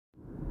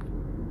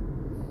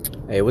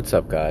Hey, what's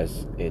up,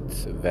 guys?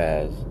 It's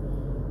Vaz.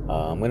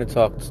 I'm going to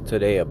talk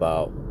today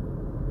about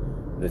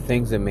the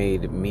things that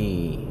made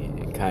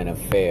me kind of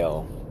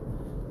fail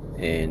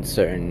in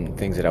certain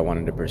things that I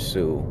wanted to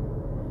pursue.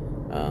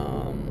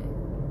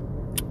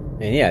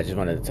 And yeah, I just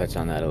wanted to touch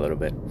on that a little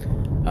bit.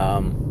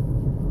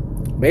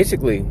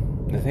 Basically,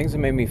 the things that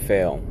made me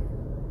fail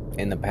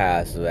in the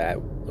past, that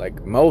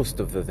like most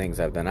of the things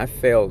I've done, I've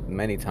failed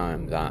many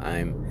times.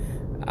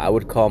 I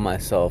would call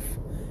myself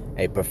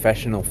a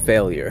professional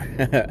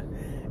failure.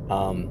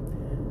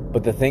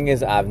 But the thing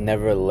is, I've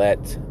never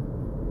let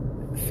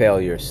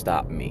failure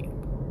stop me.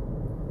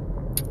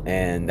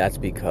 And that's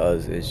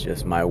because it's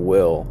just my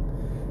will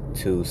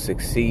to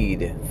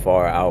succeed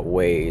far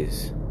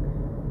outweighs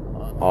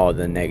all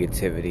the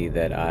negativity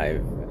that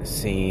I've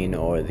seen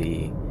or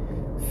the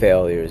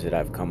failures that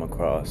I've come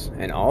across.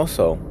 And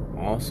also,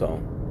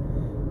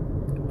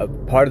 a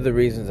part of the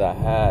reasons I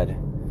had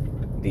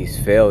these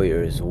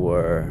failures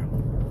were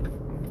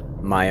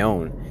my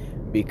own,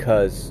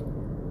 because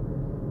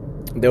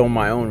they were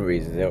my own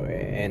reasons.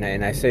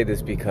 And I say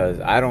this because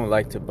I don't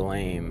like to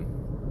blame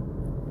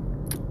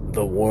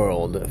the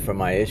world for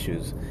my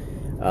issues.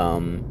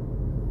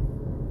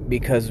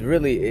 Because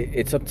really,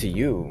 it's up to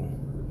you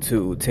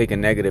to take a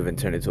negative and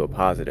turn it to a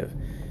positive.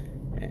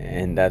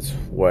 And that's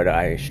what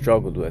I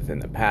struggled with in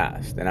the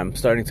past. And I'm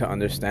starting to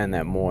understand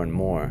that more and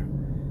more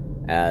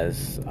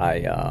as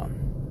I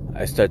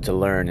start to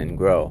learn and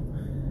grow.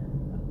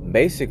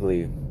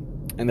 Basically,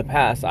 in the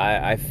past,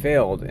 I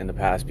failed in the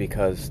past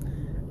because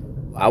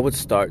I would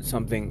start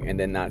something and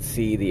then not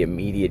see the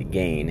immediate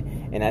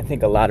gain. And I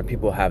think a lot of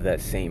people have that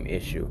same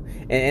issue.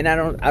 And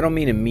I don't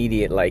mean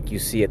immediate like you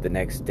see it the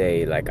next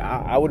day. Like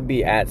I would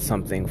be at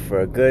something for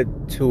a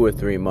good 2 or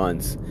 3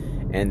 months,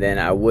 and then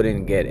I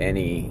wouldn't get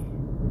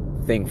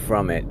anything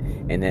from it.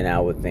 And then I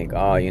would think,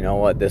 oh, you know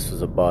what, this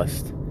was a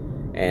bust.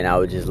 And I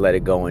would just let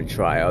it go and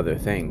try other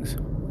things.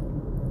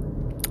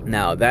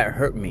 Now, that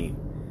hurt me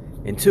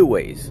in 2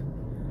 ways.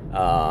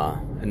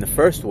 And the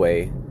first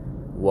way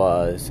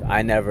was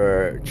I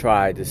never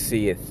tried to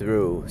see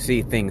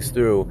things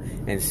through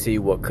and see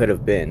what could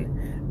have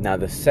been. Now,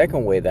 the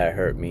second way that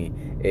hurt me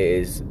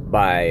is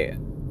I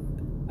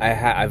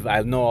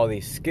know all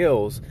these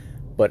skills,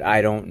 but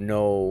I don't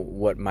know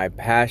what my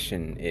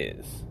passion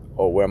is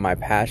or where my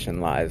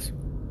passion lies.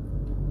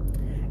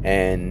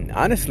 And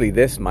honestly,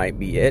 this might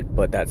be it,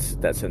 but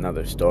that's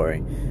another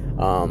story.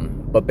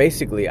 But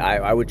basically,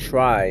 I would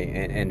try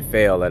and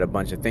fail at a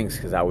bunch of things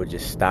because I would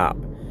just stop.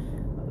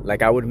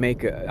 Like I would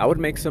make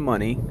some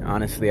money.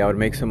 Honestly, I would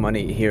make some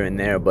money here and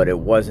there, but it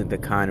wasn't the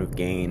kind of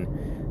gain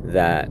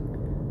that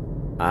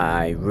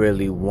I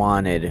really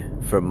wanted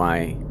for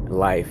my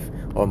life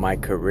or my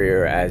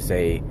career as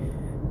I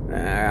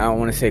don't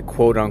want to say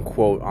quote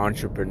unquote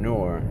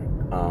entrepreneur.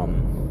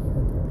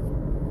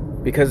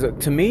 Because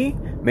to me,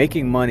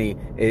 making money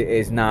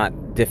is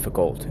not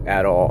difficult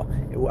at all.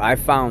 I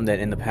found that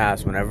in the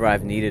past, whenever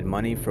I've needed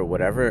money for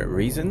whatever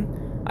reason,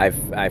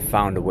 I've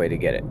found a way to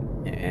get it.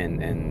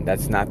 And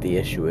that's not the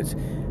issue.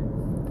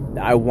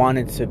 I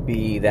wanted to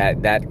be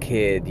that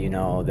kid,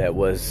 that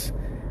was,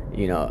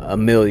 a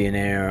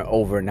millionaire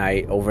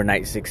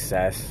overnight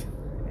success.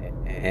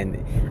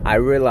 And I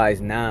realize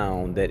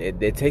now that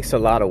it takes a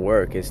lot of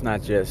work. It's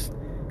not just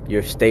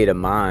your state of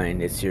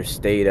mind, it's your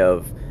state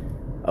of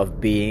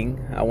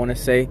being. I want to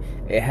say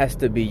it has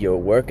to be, your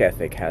work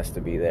ethic has to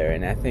be there.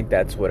 And I think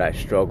that's what I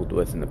struggled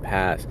with in the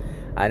past.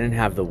 I didn't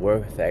have the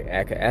work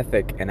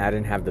ethic, and I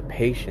didn't have the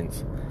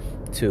patience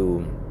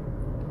to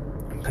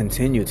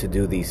continue to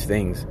do these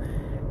things,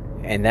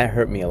 and that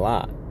hurt me a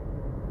lot.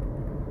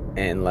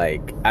 And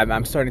like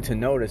I'm starting to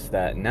notice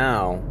that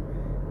now,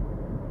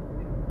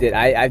 that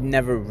I've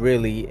never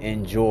really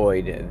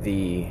enjoyed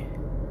the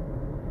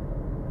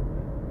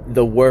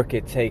work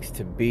it takes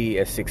to be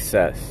a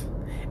success.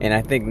 And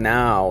I think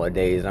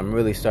nowadays I'm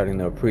really starting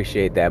to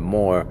appreciate that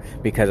more,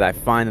 because I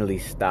finally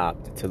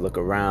stopped to look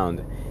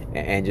around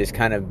and just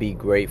kind of be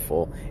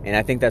grateful. And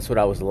I think that's what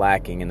I was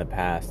lacking in the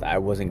past. I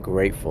wasn't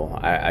grateful.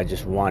 I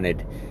just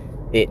wanted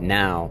it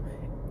now.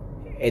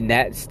 And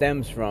that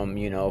stems from,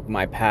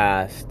 my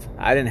past.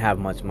 I didn't have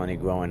much money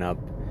growing up.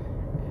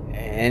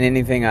 And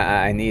anything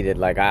I needed,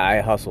 like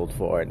I hustled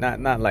for it.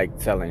 Not like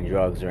selling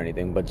drugs or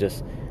anything, but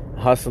just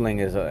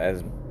hustling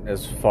as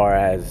far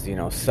as,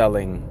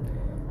 selling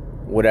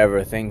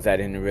whatever things I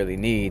didn't really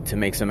need to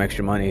make some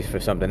extra money for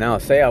something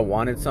else. Say I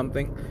wanted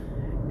something,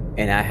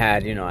 and I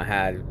had,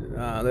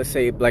 let's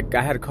say, like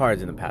I had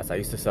cards in the past. I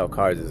used to sell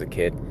cards as a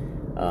kid.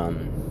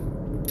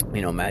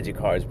 Magic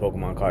cards,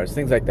 Pokemon cards,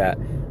 things like that.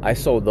 I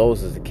sold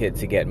those as a kid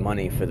to get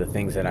money for the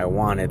things that I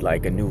wanted,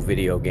 like a new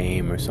video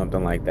game or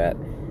something like that.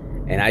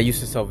 And I used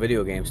to sell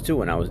video games too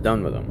when I was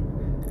done with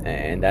them.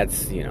 And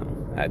that's,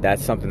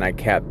 that's something I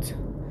kept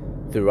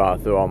through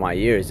all my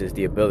years, is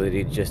the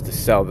ability just to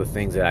sell the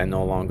things that I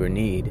no longer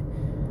need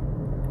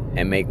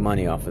and make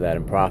money off of that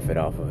and profit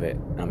off of it.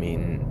 I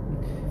mean,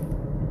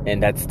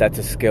 and that's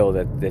a skill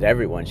that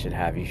everyone should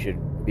have. You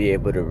should be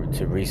able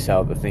to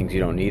resell the things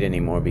you don't need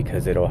anymore,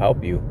 because it'll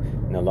help you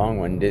in the long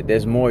run.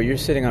 There's more. You're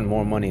sitting on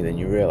more money than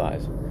you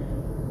realize.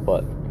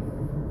 but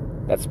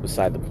that's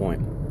beside the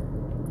point.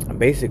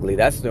 Basically,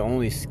 that's the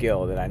only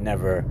skill that I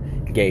never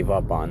gave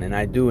up on, and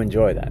I do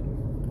enjoy that.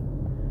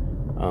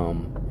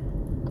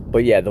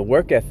 But yeah, the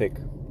work ethic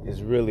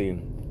is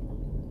really,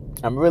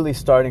 I'm really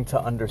starting to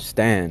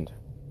understand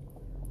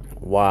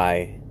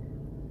why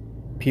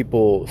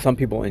some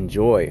people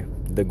enjoy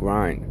the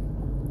grind.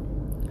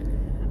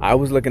 I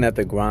was looking at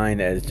the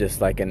grind as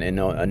just like an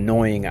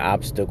annoying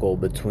obstacle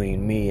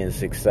between me and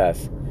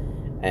success.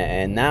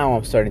 And now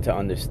I'm starting to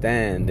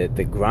understand that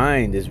the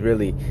grind is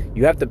really,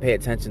 you have to pay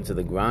attention to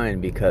the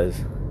grind,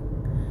 because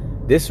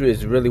this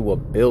is really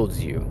what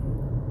builds you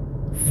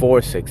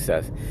for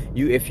success.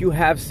 If you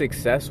have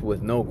success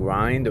with no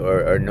grind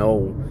or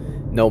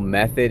no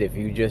method, if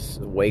you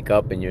just wake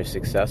up and you're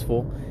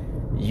successful,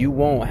 you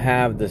won't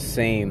have the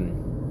same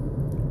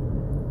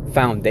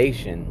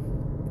foundation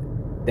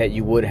that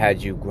you would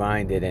had you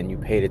grinded and you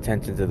paid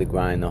attention to the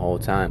grind the whole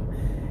time.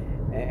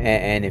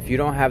 And if you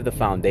don't have the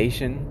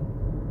foundation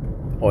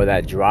or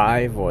that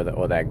drive or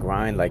that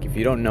grind, like if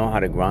you don't know how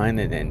to grind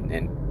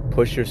and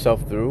push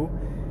yourself through,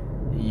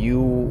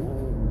 you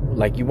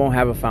won't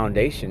have a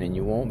foundation, and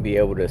you won't be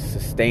able to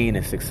sustain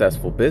a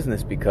successful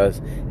business,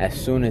 because as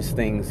soon as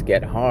things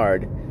get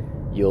hard,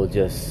 you'll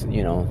just,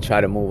 try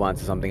to move on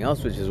to something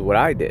else, which is what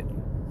I did.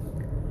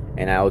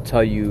 And I'll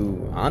tell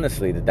you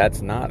honestly that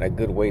that's not a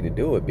good way to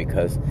do it,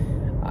 because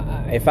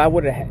if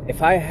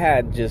I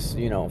had just,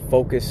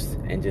 focused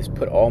and just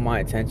put all my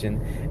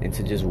attention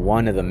into just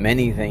one of the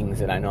many things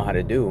that I know how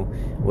to do,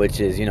 which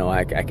is,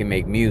 I can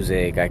make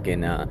music, I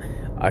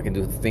can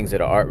do things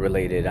that are art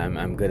related.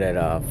 I'm good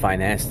at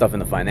finance stuff in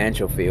the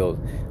financial field,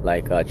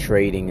 like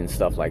trading and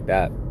stuff like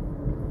that.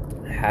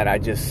 Had I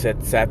just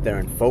sat there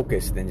and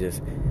focused and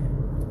just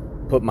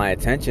put my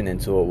attention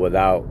into it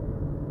without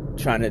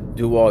trying to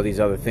do all these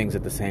other things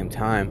at the same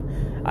time,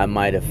 I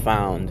might have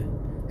found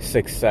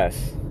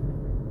success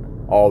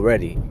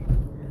already.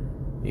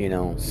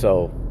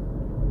 So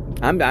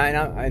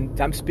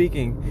I'm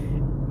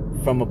speaking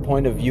from a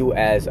point of view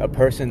as a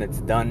person that's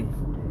done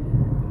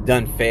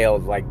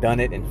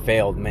it and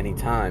failed many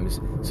times.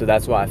 So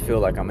that's why I feel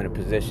like I'm in a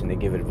position to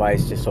give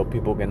advice, just so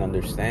people can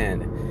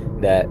understand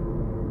that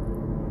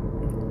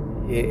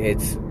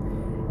it's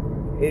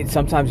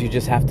sometimes you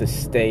just have to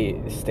stay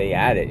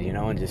at it,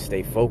 and just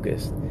stay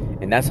focused.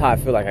 And that's how I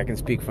feel like I can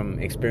speak from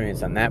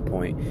experience on that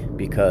point,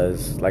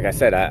 because like I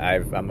said,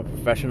 I'm a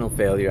professional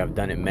failure. I've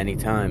done it many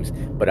times,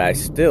 but I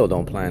still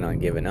don't plan on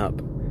giving up,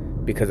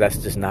 because that's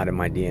just not in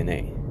my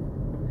DNA.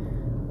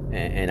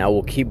 And I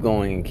will keep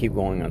going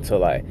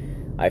until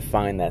I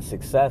find that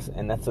success.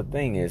 And that's the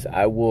thing, is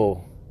I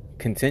will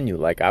continue.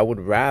 Like I would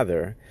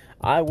rather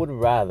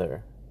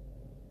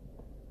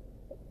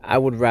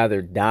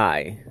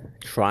die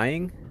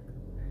trying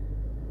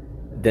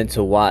than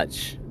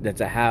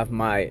to have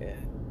my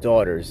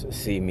daughters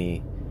see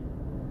me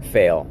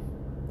fail,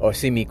 or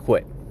see me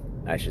quit,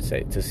 I should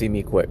say, to see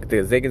me quit,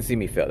 because they can see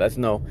me fail. That's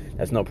no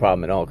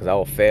problem at all, because I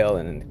will fail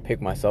and then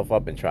pick myself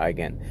up and try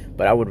again.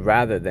 But I would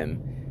rather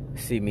them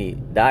see me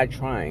die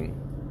trying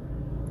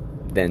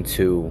than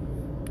to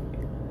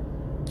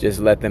just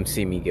let them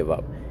see me give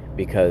up.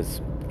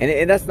 Because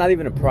and that's not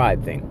even a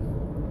pride thing,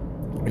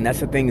 and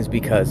that's the thing, is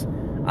because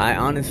I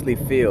honestly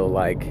feel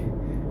like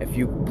if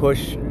you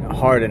push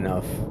hard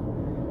enough,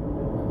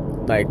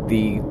 like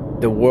the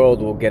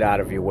world will get out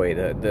of your way.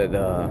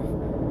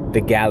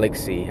 The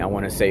galaxy, I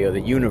want to say, or the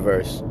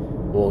universe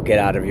will get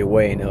out of your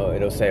way, and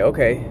it'll say,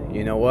 okay,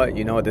 you know what,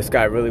 this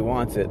guy really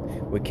wants it.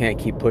 We can't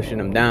keep pushing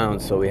him down,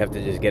 so we have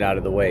to just get out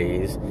of the way.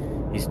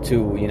 He's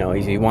too,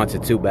 he wants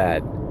it too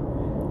bad.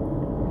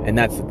 And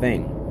that's the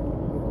thing.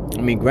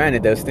 I mean,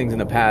 granted, there's things in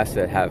the past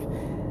that have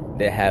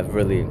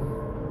really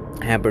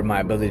hampered my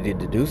ability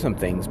to do some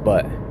things,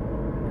 but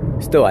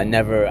still, I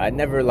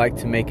never like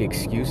to make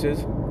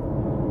excuses.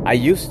 I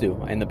used to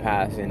in the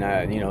past, and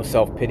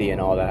self-pity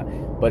and all that,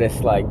 but it's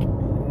like,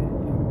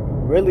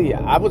 really,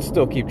 I would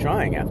still keep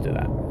trying after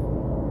that.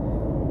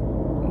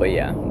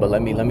 But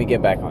let me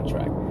get back on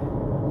track.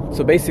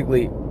 So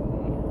basically,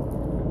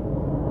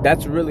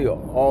 that's really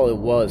all it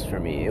was for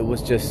me. It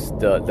was just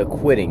the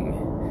quitting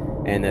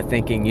and the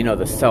thinking,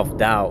 the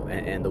self-doubt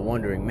and the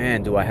wondering,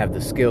 man, do I have the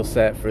skill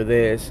set for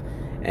this?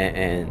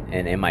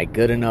 And am I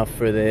good enough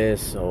for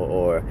this?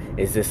 Or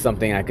is this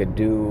something I could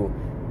do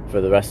for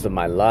the rest of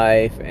my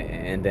life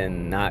and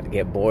then not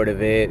get bored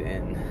of it?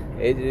 And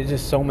it's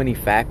just so many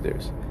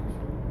factors.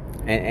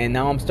 And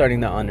now I'm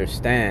starting to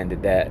understand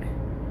that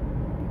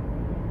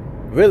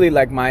really,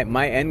 like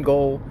my end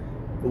goals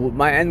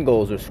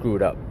are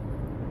screwed up.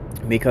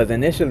 Because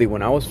initially,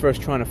 when I was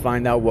first trying to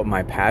find out what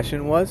my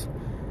passion was,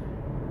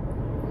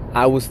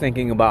 I was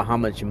thinking about how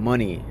much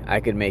money I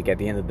could make at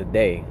the end of the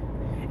day.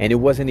 And it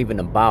wasn't even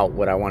about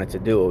what I wanted to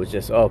do. It was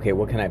just, okay,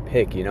 what can I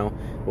pick,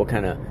 What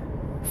kind of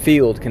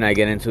field can I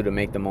get into to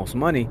make the most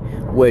money?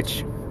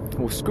 Which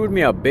screwed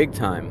me up big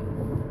time.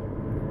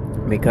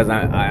 Because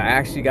I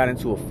actually got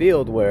into a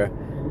field where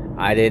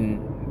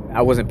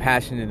I wasn't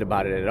passionate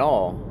about it at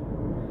all.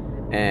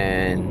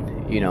 And,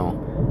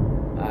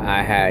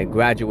 I had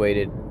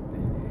graduated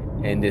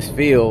in this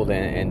field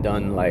and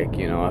done, like,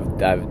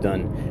 I've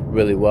done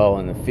really well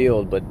in the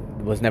field, but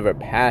was never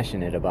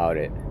passionate about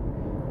it.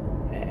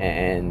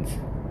 And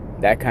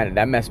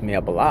that messed me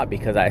up a lot,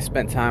 because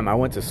I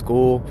went to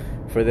school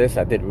for this.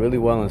 I did really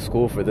well in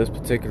school for this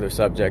particular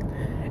subject,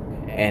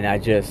 and I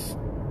just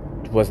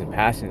wasn't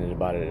passionate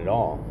about it at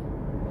all.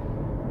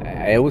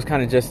 It was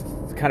kind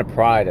of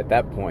pride at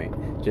that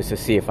point, just to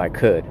see if I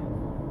could.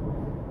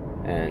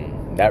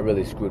 And that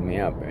really screwed me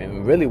up.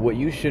 And really what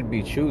you should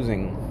be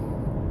choosing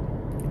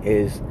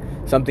is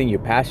something you're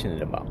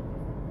passionate about.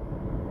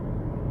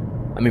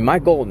 I mean, my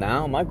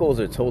goals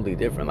are totally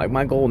different. Like,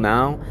 my goal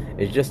now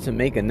is just to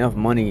make enough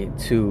money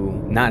to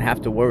not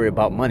have to worry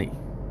about money.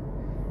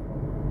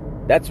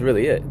 That's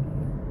really it.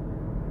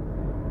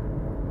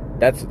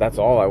 That's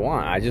all I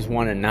want. I just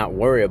want to not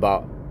worry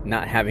about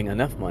not having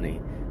enough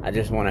money. I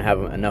just want to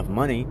have enough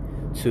money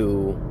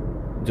to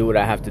do what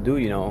I have to do,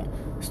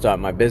 start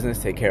my business,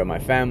 take care of my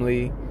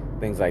family,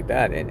 things like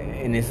that.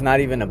 And it's not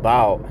even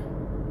about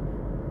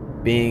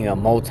being a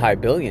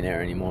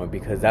multi-billionaire anymore,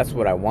 because that's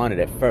what I wanted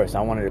at first.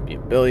 I wanted to be a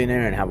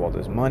billionaire and have all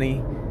this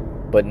money.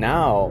 But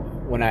now,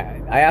 when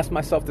I ask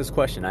myself this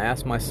question, I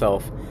ask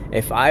myself,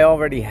 if I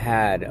already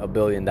had $1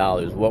 billion,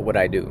 what would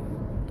I do?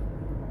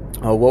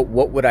 Or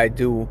what would I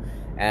do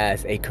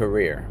as a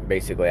career?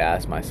 Basically, I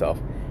asked myself.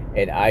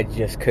 And I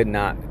just could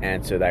not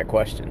answer that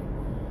question.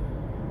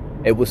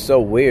 It was so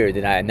weird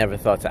that I had never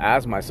thought to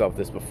ask myself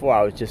this before.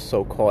 I was just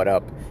so caught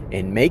up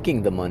in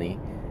making the money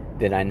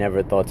that I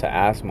never thought to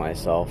ask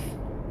myself,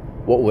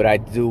 what would I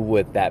do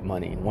with that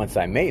money once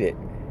I made it?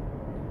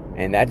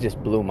 And that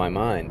just blew my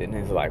mind. And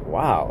it's like,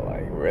 wow,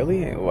 like,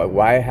 really?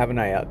 Why haven't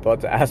I thought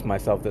to ask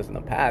myself this in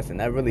the past? And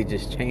that really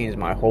just changed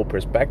my whole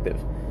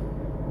perspective.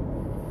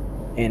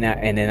 And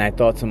then I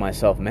thought to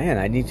myself, man,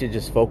 I need to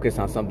just focus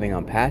on something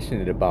I'm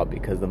passionate about,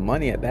 because the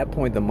money, at that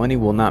point, the money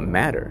will not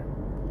matter.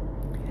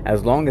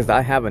 As long as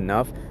I have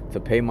enough to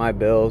pay my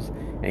bills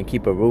and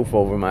keep a roof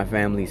over my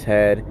family's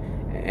head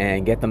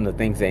and get them the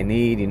things they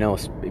need,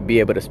 be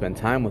able to spend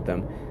time with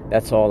them,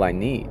 that's all I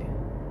need.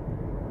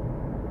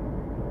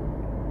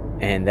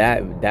 And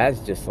that's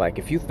just like,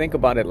 if you think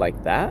about it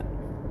like that,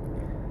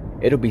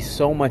 it'll be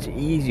so much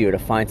easier to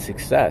find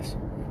success.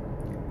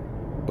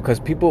 Because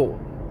people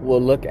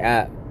will look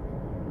at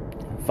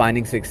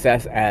finding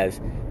success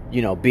as,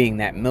 being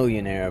that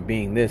millionaire, or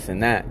being this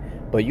and that.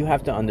 But you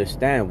have to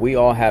understand, we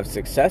all have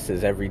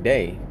successes every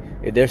day.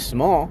 They're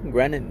small,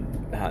 granted,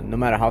 no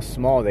matter how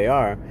small they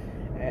are.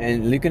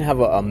 And you can have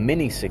a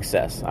mini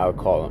success, I would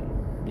call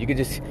them. You could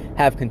just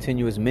have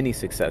continuous mini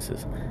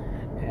successes.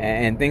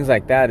 And things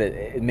like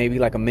that. Maybe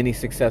like a mini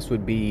success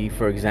would be,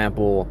 for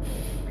example,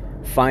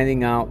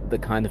 finding out the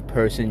kind of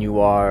person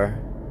you are,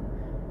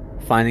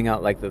 finding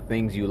out like the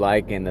things you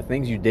like and the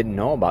things you didn't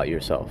know about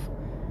yourself.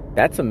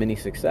 That's a mini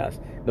success.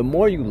 The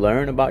more you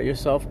learn about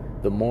yourself,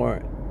 the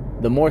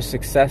more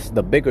success,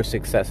 the bigger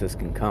successes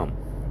can come.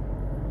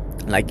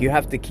 Like, you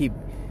have to keep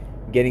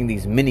getting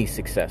these mini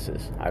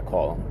successes, I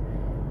call them.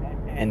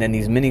 And then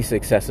these mini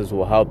successes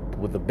will help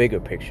with the bigger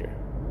picture.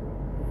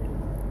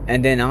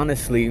 And then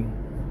honestly,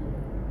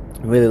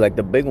 really, like,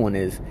 the big one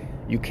is,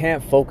 you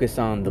can't focus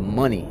on the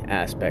money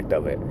aspect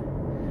of it.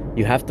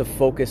 You have to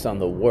focus on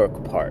the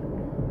work part.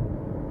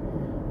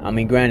 I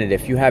mean, granted,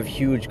 if you have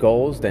huge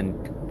goals, then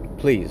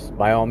please,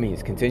 by all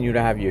means, continue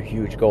to have your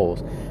huge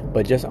goals.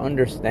 But just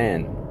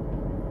understand,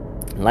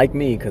 like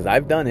me, because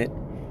I've done it,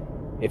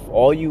 if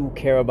all you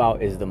care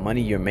about is the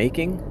money you're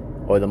making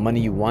or the money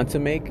you want to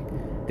make,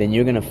 then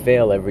you're going to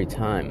fail every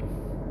time.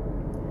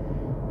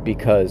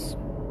 Because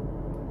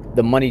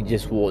the money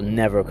just will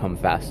never come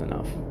fast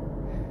enough.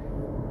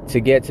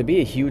 To be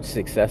a huge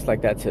success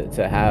like that,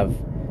 to have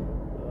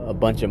a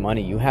bunch of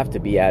money, you have to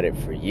be at it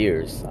for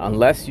years.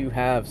 Unless you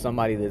have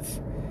somebody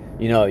that's,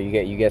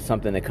 you get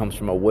something that comes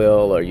from a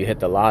will, or you hit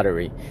the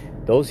lottery.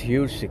 Those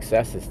huge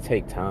successes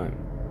take time.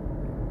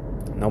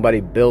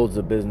 Nobody builds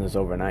a business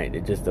overnight.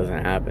 It just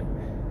doesn't happen.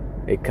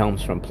 It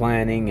comes from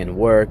planning and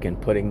work and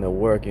putting the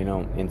work,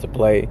 into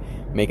play,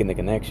 making the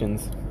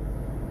connections.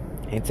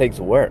 It takes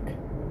work.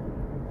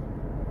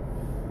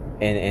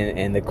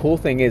 And the cool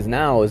thing is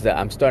now is that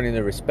I'm starting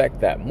to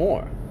respect that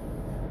more.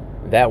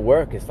 That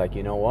work is like,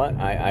 you know what?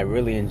 I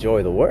really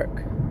enjoy the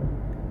work.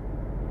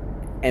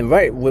 And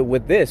right,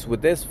 with this,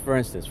 for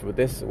instance, with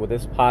this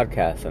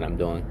podcast that I'm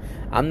doing,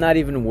 I'm not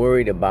even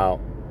worried about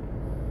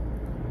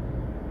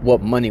what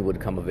money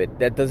would come of it.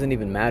 That doesn't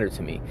even matter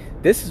to me.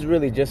 This is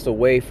really just a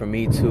way for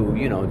me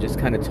to, just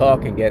kind of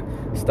talk and get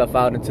stuff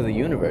out into the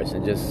universe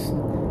and just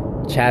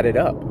chat it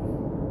up.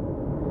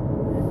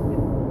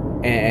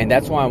 And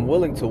that's why I'm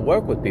willing to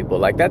work with people.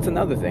 Like, that's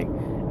another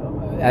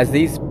thing. As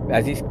these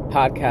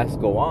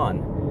podcasts go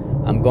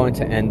on, I'm going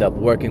to end up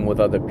working with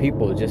other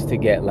people just to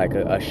get like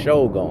a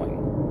show going.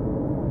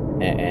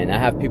 And I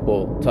have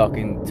people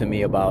talking to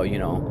me about,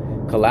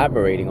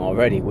 collaborating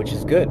already, which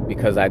is good,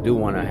 because I do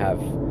want to have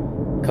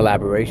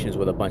collaborations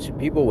with a bunch of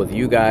people, with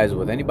you guys,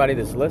 with anybody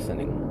that's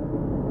listening,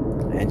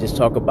 and just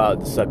talk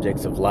about the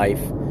subjects of life,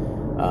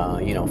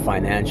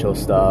 financial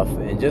stuff,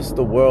 and just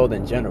the world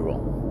in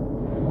general.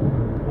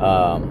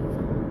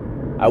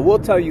 I will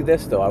tell you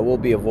this though, I will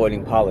be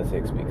avoiding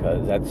politics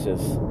because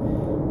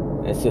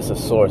it's just a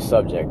sore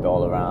subject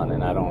all around,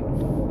 and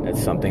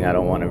it's something I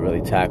don't want to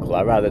really tackle.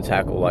 I'd rather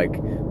tackle like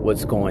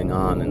what's going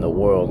on in the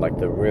world, like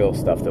the real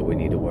stuff that we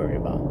need to worry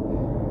about.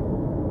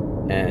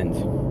 And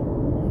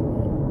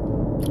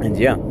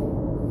yeah,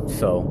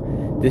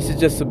 so this has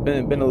just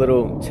been a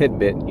little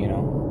tidbit,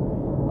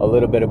 a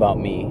little bit about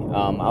me.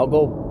 I'll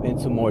go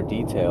into more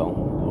detail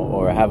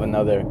or have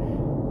another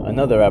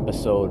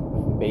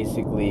episode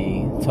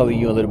basically telling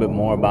you a little bit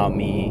more about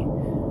me.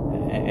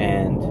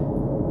 And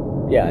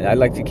yeah, I'd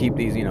like to keep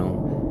these, a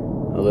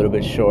little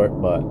bit short,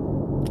 but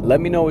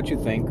let me know what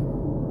you think.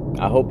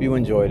 I hope you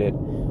enjoyed it.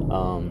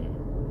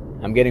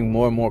 I'm getting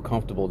more and more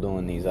comfortable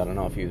doing these. I don't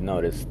know if you've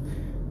noticed,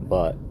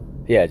 but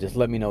yeah, just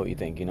let me know what you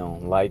think,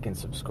 like and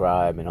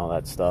subscribe and all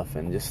that stuff.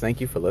 And just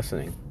thank you for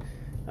listening.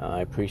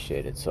 I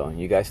appreciate it. So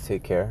you guys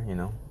take care,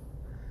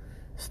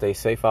 stay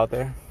safe out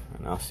there,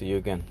 and I'll see you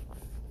again.